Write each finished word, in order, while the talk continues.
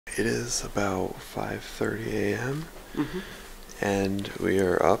It is about 5:30 a.m. And we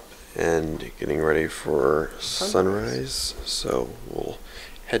are up and getting ready for sunrise. So we'll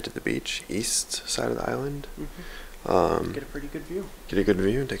head to the beach, east side of the island. Get a pretty good view. Get a good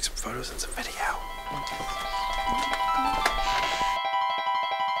view and take some photos and some video.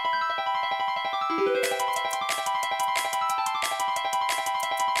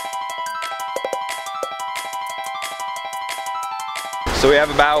 So we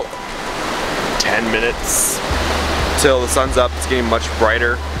have about 10 minutes till the sun's up. It's getting much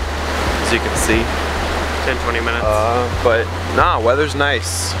brighter, as you can see. 10-20 minutes. But nah, weather's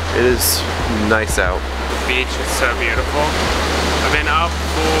nice. It is nice out. The beach is so beautiful. I've been up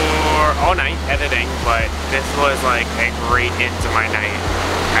for all night editing, but this was like a great end to my night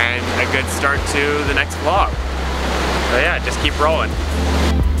and a good start to the next vlog. So yeah, just keep rolling.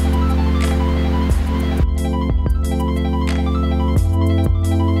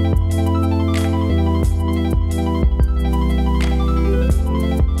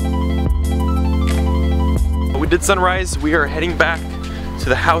 We did sunrise. We are heading back to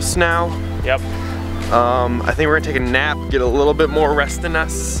the house now. Yep. I think we're gonna take a nap, get a little bit more rest in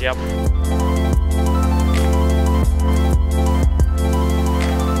us. Yep.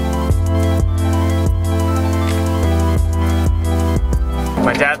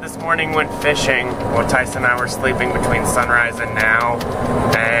 My dad this morning went fishing while Tyce and I were sleeping between sunrise and now,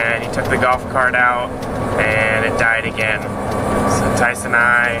 and he took the golf cart out and it died again. So Tyce and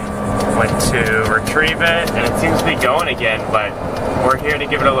I went to retrieve it and it seems to be going again, but we're here to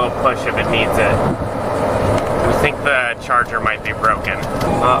give it a little push if it needs it. We think the charger might be broken.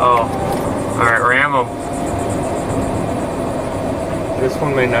 Uh-oh. Alright, ram him. This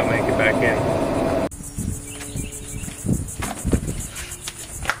one may not make it back in.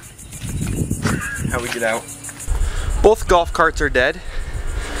 How we get out? Both golf carts are dead.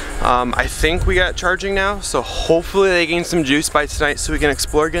 I think we got charging now, so hopefully they gain some juice by tonight so we can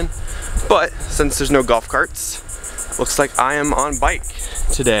explore again. But since there's no golf carts, looks like I am on bike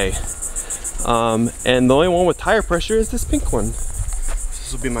today. And the only one with tire pressure is this pink one.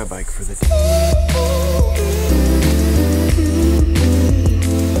 This will be my bike for the day.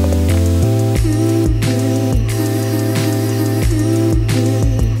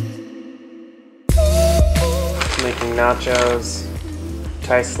 Making nachos.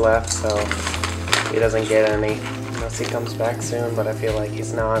 Tyce left, so he doesn't get any unless he comes back soon, but I feel like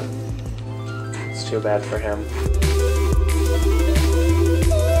he's not. It's too bad for him.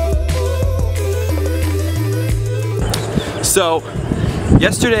 So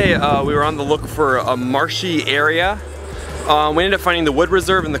yesterday we were on the look for a marshy area. We ended up finding the wood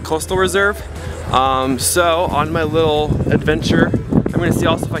reserve and the coastal reserve. So on my little adventure, I'm gonna see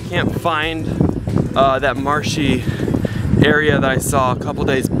also if I can't find that marshy area that I saw a couple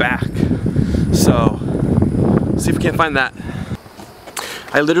days back. So see if we can't find that.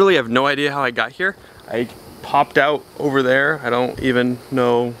 I literally have no idea how I got here. I popped out over there. I don't even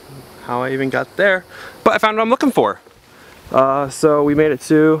know how I even got there, but I found what I'm looking for. So we made it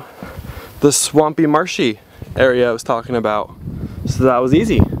to the swampy marshy area I was talking about. So that was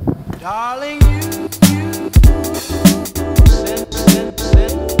easy. Darling,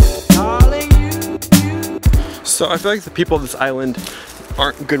 So I feel like the people of this island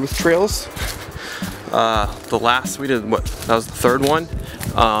aren't good with trails. The last we did, what, that was the third one,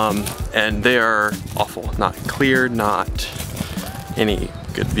 and they are awful. Not clear, not any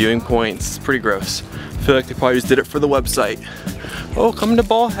good viewing points. It's pretty gross. I feel like they probably just did it for the website. Oh, come to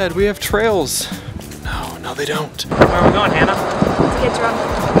Ballhead, we have trails. No, they don't. Where are we going, Hannah? To get drunk.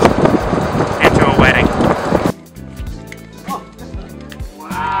 And to a wedding.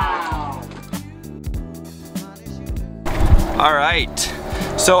 All right,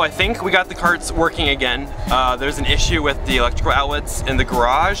 so I think we got the carts working again. There's an issue with the electrical outlets in the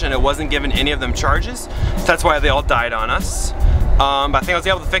garage and it wasn't giving any of them charges. So that's why they all died on us. But I think I was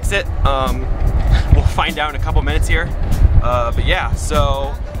able to fix it. We'll find out in a couple minutes here. But yeah,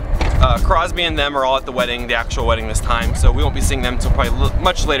 so Crosby and them are all at the wedding, the actual wedding this time. So we won't be seeing them until probably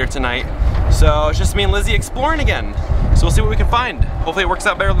much later tonight. So it's just me and Lizzie exploring again. So we'll see what we can find. Hopefully it works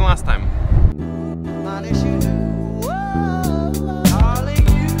out better than last time.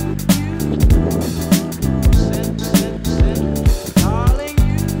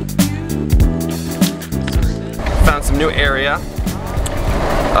 Found some new area.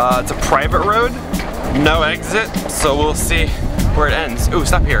 It's a private road, no exit, so we'll see where it ends. Ooh,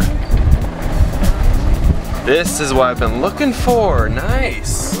 stop here. This is what I've been looking for.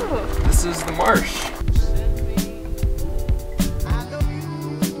 Nice. This is the marsh.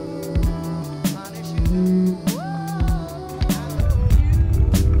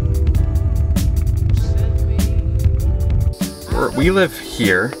 we live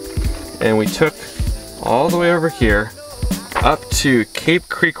here, and we took all the way over here up to Cape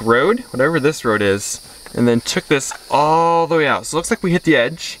Creek Road, whatever this road is, and then took this all the way out. So it looks like we hit the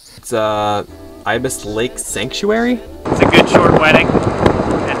edge. It's Ibis Lake Sanctuary. It's a good short wedding,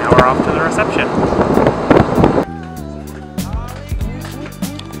 and now we're off to the reception.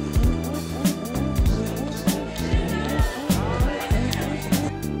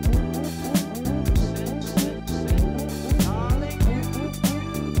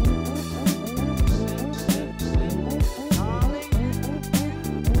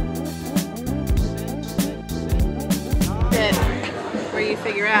 Where you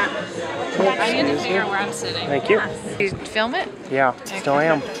figure out. I need to figure out where I'm sitting. Thank you. You film it? Yeah, still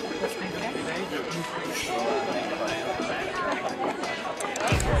am.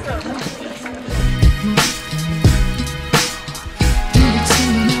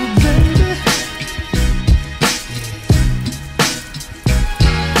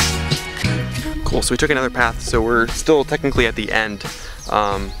 Cool, so we took another path, so we're still technically at the end.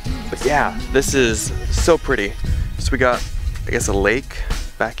 But yeah, this is so pretty. So we got, I guess, a lake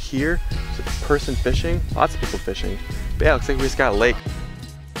back here. There's a person fishing, lots of people fishing. But yeah, looks like we just got a lake.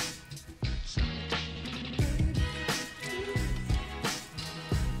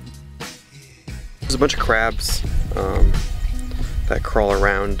 There's a bunch of crabs that crawl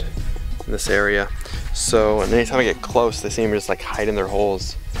around in this area. So and anytime I get close, they seem to just like hide in their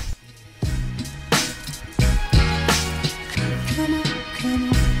holes.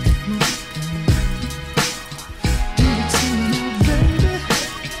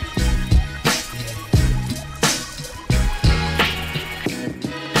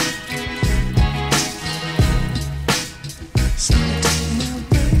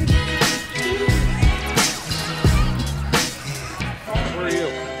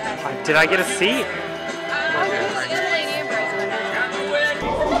 Did I get a seat?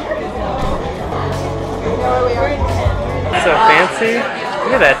 So fancy.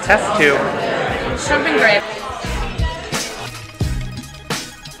 Look at that test tube. Shrimp and gravy.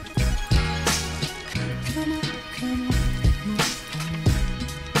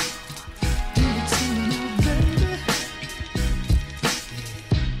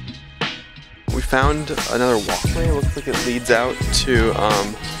 We found another walkway. It looks like it leads out to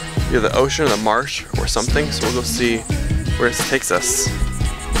either the ocean or the marsh or something. So we'll go see where this takes us.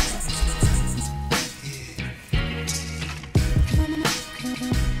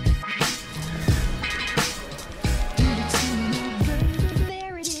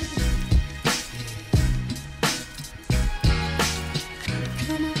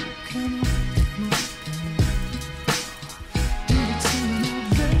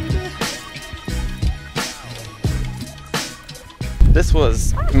 This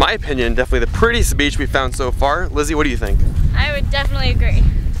was, in my opinion, definitely the prettiest beach we found so far. Lizzie, what do you think? I would definitely agree.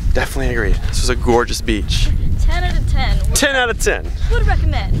 Definitely agree. This was a gorgeous beach. 10 out of 10. 10 out of 10. Would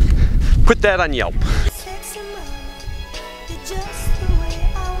recommend. Put that on Yelp.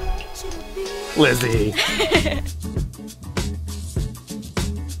 Lizzie.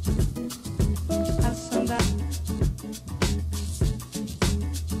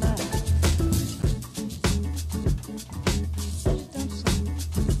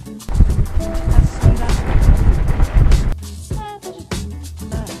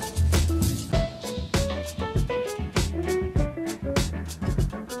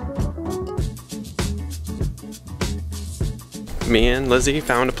 Me and Lizzie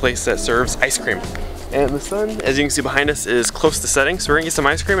found a place that serves ice cream. And the sun, as you can see behind us, is close to setting, so we're gonna get some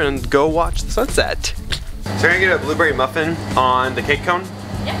ice cream and go watch the sunset. So we're gonna get a blueberry muffin on the cake cone?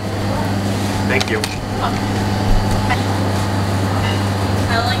 Yeah. Thank you.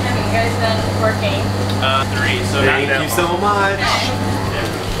 How long have you guys been working? 3, so Thank you so much.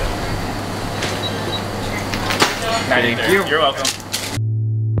 Thank you. You're welcome.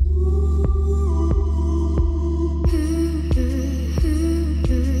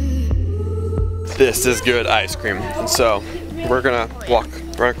 This is good ice cream. And so we're gonna walk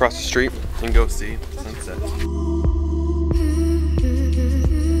right across the street and go see the sunset.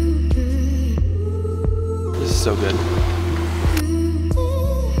 This is so good.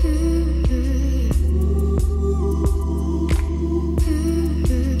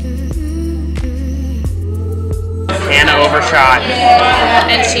 Hannah overshot.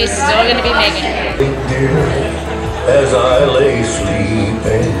 And she's still going to be making it. As I lay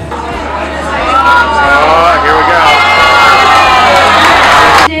sleeping.